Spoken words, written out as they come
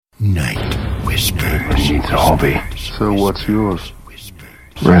Night Whispers. Needs a hobby. So what's yours?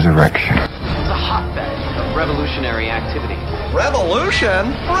 Resurrection. It's a hotbed of revolutionary activity.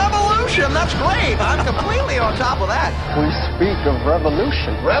 Revolution? Revolution? That's great. I'm completely on top of that. We speak of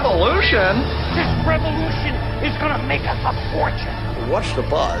revolution. Revolution? This revolution is gonna make us a fortune. What's the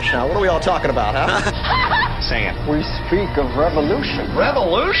buzz? Now, what are we all talking about, huh? Say it. We speak of revolution.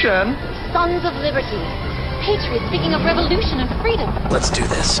 Revolution? Sons of Liberty. Patriots speaking of revolution and freedom. Let's do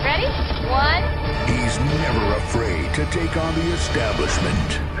this. Ready? 1. He's never afraid to take on the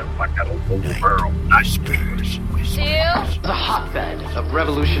establishment. Night Whispers. 2. It's a hotbed of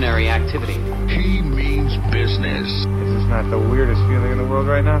revolutionary activity. He means business. Is this not the weirdest feeling in the world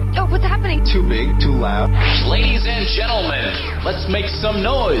right now? Oh, what's happening? Too big, too loud. Ladies and gentlemen, let's make some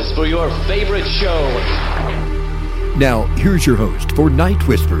noise for your favorite show. Now, here's your host for Night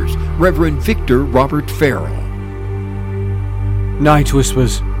Whispers, Reverend Victor Robert Farrell. Night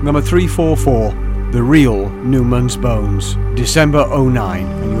Whispers, number 344, The Real Newman's Bones, December 09,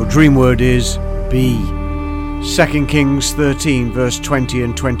 and your dream word is B. 2 Kings 13, verse 20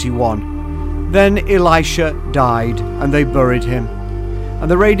 and 21. Then Elisha died, and they buried him. And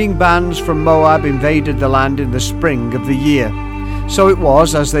the raiding bands from Moab invaded the land in the spring of the year. So it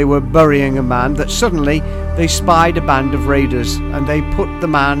was, as they were burying a man, that suddenly they spied a band of raiders, and they put the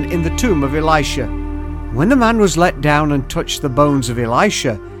man in the tomb of Elisha. When the man was let down and touched the bones of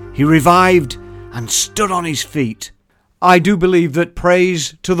Elisha, he revived and stood on his feet. I do believe that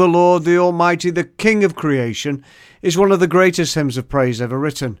praise to the Lord the Almighty, the King of creation, is one of the greatest hymns of praise ever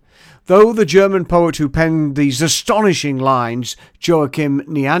written. Though the German poet who penned these astonishing lines, Joachim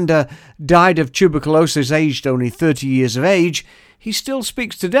Neander, died of tuberculosis aged only 30 years of age, he still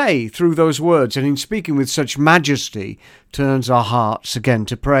speaks today through those words, and in speaking with such majesty, turns our hearts again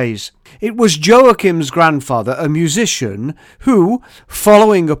to praise. It was Joachim's grandfather, a musician, who,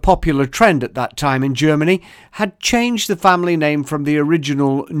 following a popular trend at that time in Germany, had changed the family name from the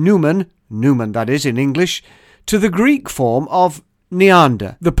original Neumann that is in English, to the Greek form of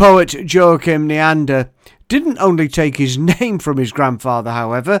Neander. The poet Joachim Neander didn't only take his name from his grandfather,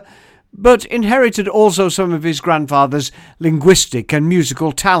 however, but inherited also some of his grandfather's linguistic and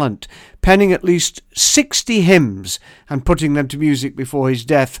musical talent, penning at least 60 hymns and putting them to music before his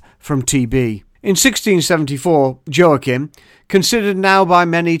death from TB. In 1674, Joachim, considered now by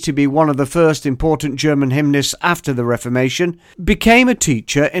many to be one of the first important German hymnists after the Reformation, became a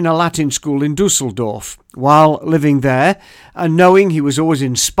teacher in a Latin school in Dusseldorf. While living there, and knowing he was always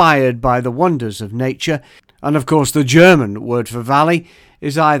inspired by the wonders of nature, and of course the German word for valley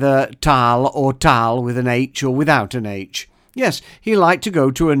is either Tal or Tal with an H or without an H. Yes, he liked to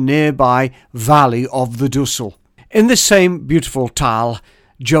go to a nearby valley of the Dussel. In this same beautiful Tal,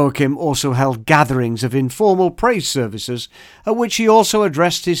 Joachim also held gatherings of informal praise services, at which he also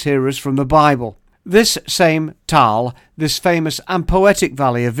addressed his hearers from the Bible. This same Tal, this famous and poetic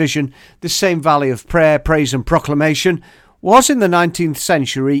valley of vision, this same valley of prayer, praise and proclamation, was in the 19th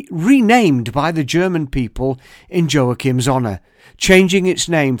century renamed by the German people in Joachim's honour, changing its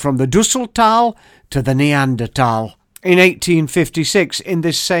name from the Dusseltal to the Neandertal. In 1856, in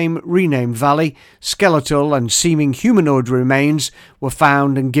this same renamed valley, skeletal and seeming humanoid remains were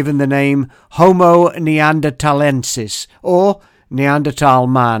found and given the name Homo neanderthalensis, or Neanderthal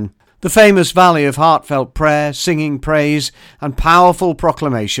man. The famous valley of heartfelt prayer, singing praise, and powerful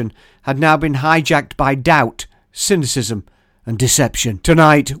proclamation had now been hijacked by doubt, cynicism, and deception.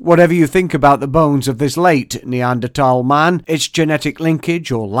 Tonight, whatever you think about the bones of this late Neanderthal man, its genetic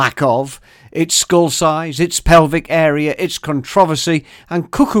linkage or lack of, its skull size, its pelvic area, its controversy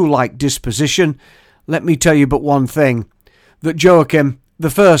and cuckoo-like disposition, let me tell you but one thing, that Joachim, the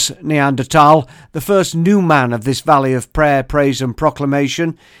first Neanderthal, the first new man of this valley of prayer, praise and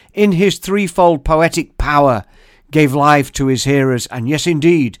proclamation, in his threefold poetic power, gave life to his hearers, and yes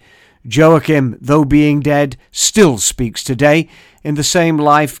indeed, Joachim, though being dead, still speaks today in the same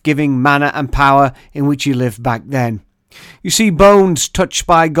life-giving manner and power in which he lived back then. You see, bones touched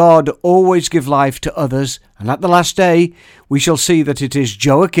by God always give life to others, and at the last day we shall see that it is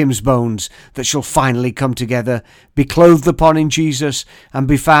Joachim's bones that shall finally come together, be clothed upon in Jesus, and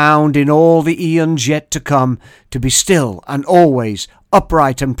be found in all the eons yet to come, to be still and always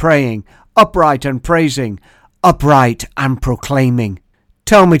upright and praying, upright and praising, upright and proclaiming.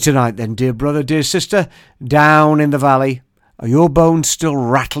 Tell me tonight then, dear brother, dear sister, down in the valley, are your bones still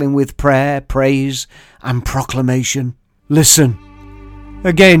rattling with prayer, praise, and proclamation? Listen.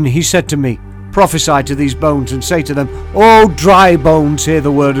 Again he said to me, prophesy to these bones and say to them, O dry bones, hear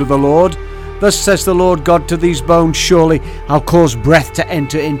the word of the Lord. Thus says the Lord God to these bones, surely I'll cause breath to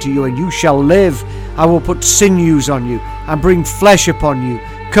enter into you, and you shall live. I will put sinews on you, and bring flesh upon you,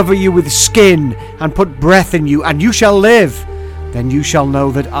 cover you with skin, and put breath in you, and you shall live. Then you shall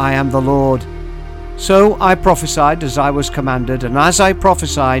know that I am the Lord. So I prophesied as I was commanded, and as I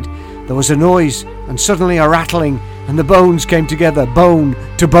prophesied, there was a noise, and suddenly a rattling, and the bones came together, bone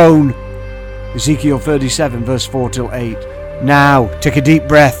to bone. Ezekiel 37, verse 4-8. Now, take a deep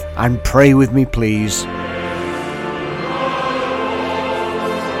breath and pray with me, please.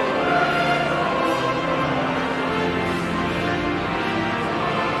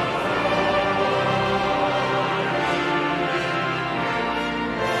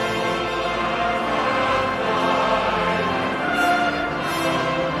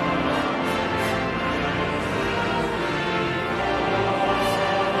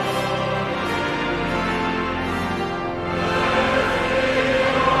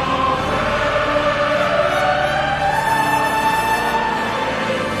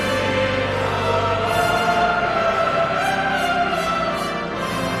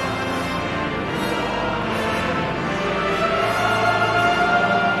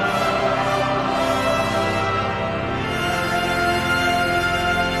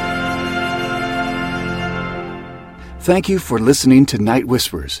 Thank you for listening to Night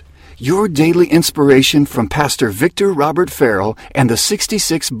Whispers, your daily inspiration from Pastor Victor Robert Farrell and the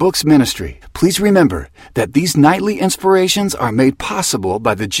 66 Books Ministry. Please remember that these nightly inspirations are made possible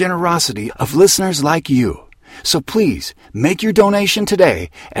by the generosity of listeners like you. So please make your donation today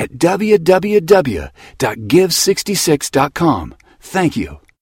at www.give66.com. Thank you.